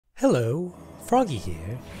Hello, Froggy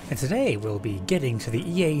here, and today we'll be getting to the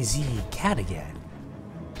EAZ Cat again.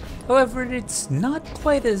 However, it's not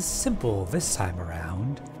quite as simple this time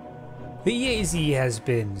around. The EAZ has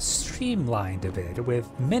been streamlined a bit, with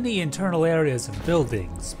many internal areas of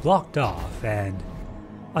buildings blocked off, and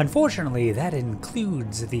unfortunately that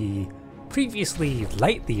includes the previously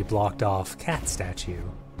lightly blocked off cat statue.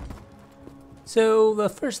 So the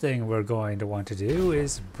first thing we're going to want to do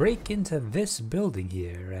is break into this building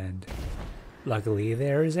here, and luckily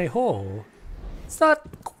there is a hole. It's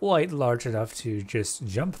not quite large enough to just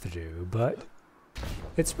jump through, but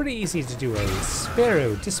it's pretty easy to do a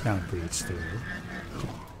sparrow dismount breach through.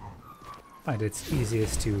 Find it's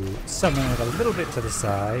easiest to summon it a little bit to the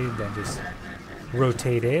side, then just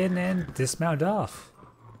rotate in and dismount off.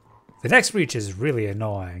 The next breach is really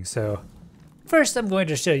annoying, so first I'm going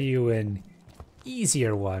to show you an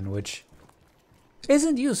easier one, which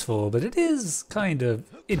isn't useful, but it is kind of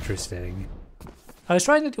interesting. I was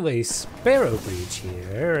trying to do a sparrow breach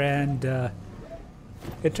here, and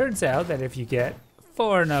it turns out that if you get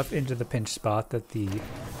far enough into the pinch spot that the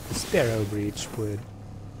sparrow breach would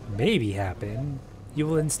maybe happen, you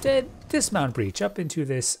will instead dismount breach up into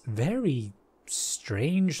this very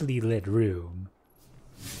strangely lit room.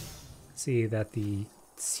 See that the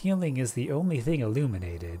ceiling is the only thing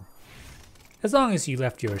illuminated. As long as you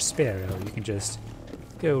left your sparrow, you can just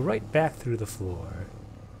go right back through the floor.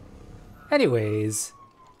 Anyways,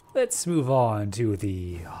 let's move on to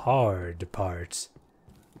the hard part.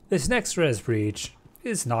 This next res breach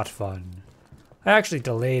is not fun. I actually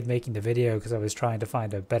delayed making the video because I was trying to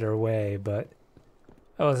find a better way, but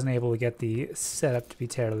I wasn't able to get the setup to be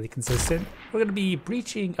terribly consistent. We're going to be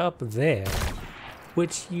breaching up there,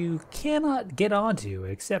 which you cannot get onto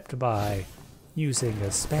except by using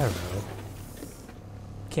a sparrow.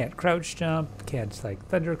 Can't crouch jump, can't like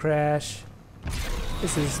thunder crash.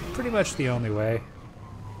 This is pretty much the only way.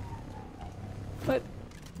 But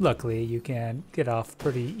luckily you can get off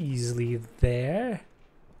pretty easily there.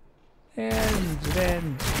 And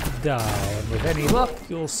then die. And with any luck,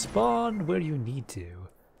 you'll spawn where you need to.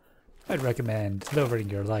 I'd recommend lowering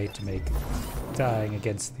your light to make dying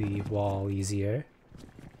against the wall easier.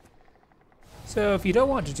 So if you don't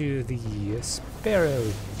want to do the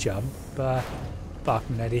sparrow jump,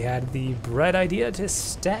 Bachmanetti had the bright idea to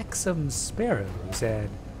stack some sparrows, and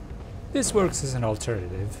this works as an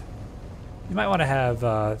alternative. You might want to have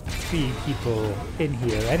 3 people in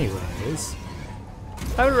here anyways.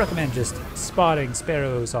 I would recommend just spotting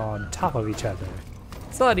sparrows on top of each other.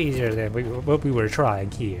 It's a lot easier than what we were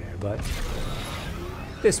trying here, but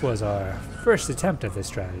this was our first attempt at this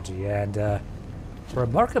strategy, and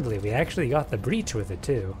remarkably we actually got the breach with it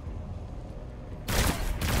too.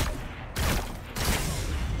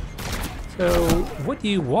 So what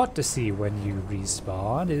you want to see when you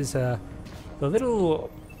respawn is the little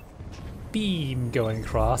beam going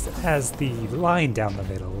across that has the line down the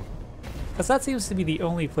middle, because that seems to be the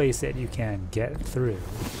only place that you can get through.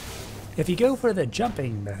 If you go for the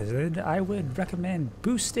jumping method, I would recommend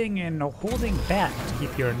boosting and holding back to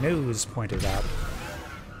keep your nose pointed up.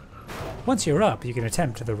 Once you're up, you can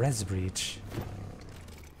attempt the res breach.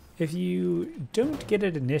 If you don't get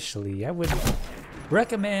it initially, I would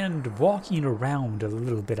recommend walking around a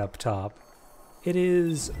little bit up top. It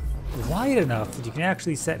is wide enough that you can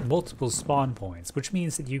actually set multiple spawn points, which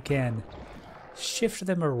means that you can shift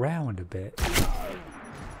them around a bit. So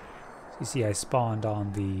you see I spawned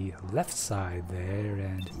on the left side there,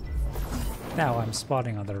 and now I'm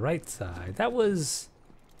spawning on the right side. That was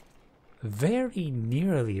very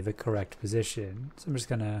nearly the correct position. So I'm just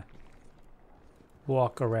gonna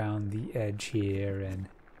walk around the edge here and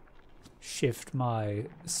shift my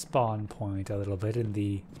spawn point a little bit in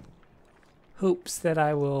the hopes that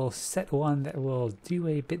I will set one that will do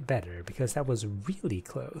a bit better, because that was really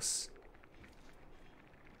close.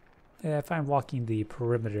 I find walking the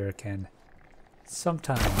perimeter can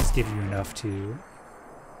sometimes give you enough to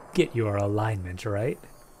get your alignment right.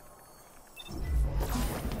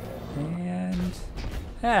 And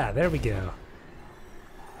there we go.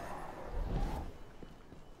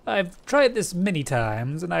 I've tried this many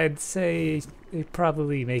times, and I'd say they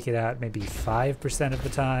probably make it out maybe 5% of the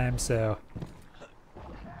time, so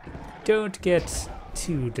don't get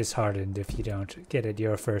too disheartened if you don't get it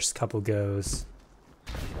your first couple goes.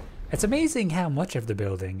 It's amazing how much of the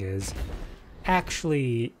building is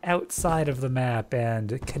actually outside of the map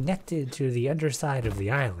and connected to the underside of the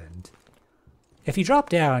island. If you drop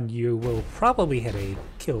down, you will probably hit a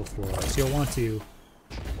kill floor, so you'll want to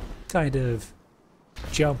kind of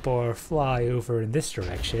jump or fly over in this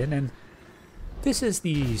direction, and this is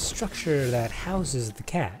the structure that houses the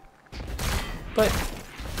cat. But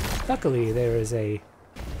Luckily, there is a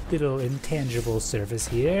little intangible surface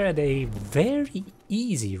here and a very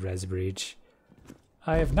easy res breach.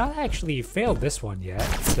 I have not actually failed this one yet,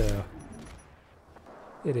 so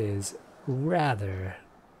it is rather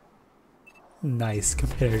nice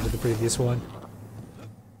compared to the previous one.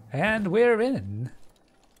 And we're in.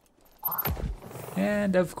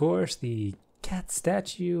 And of course, the cat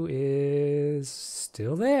statue is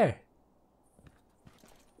still there.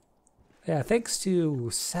 Yeah, thanks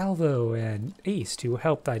to Salvo and Aste who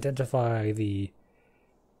helped identify the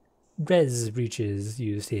res breaches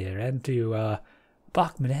used here, and to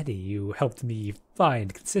Bachmanetti who helped me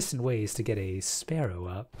find consistent ways to get a sparrow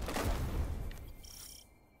up.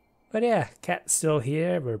 But yeah, cat's still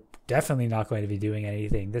here. We're definitely not going to be doing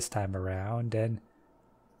anything this time around, and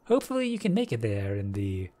hopefully you can make it there in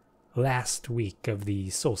the last week of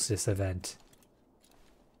the solstice event.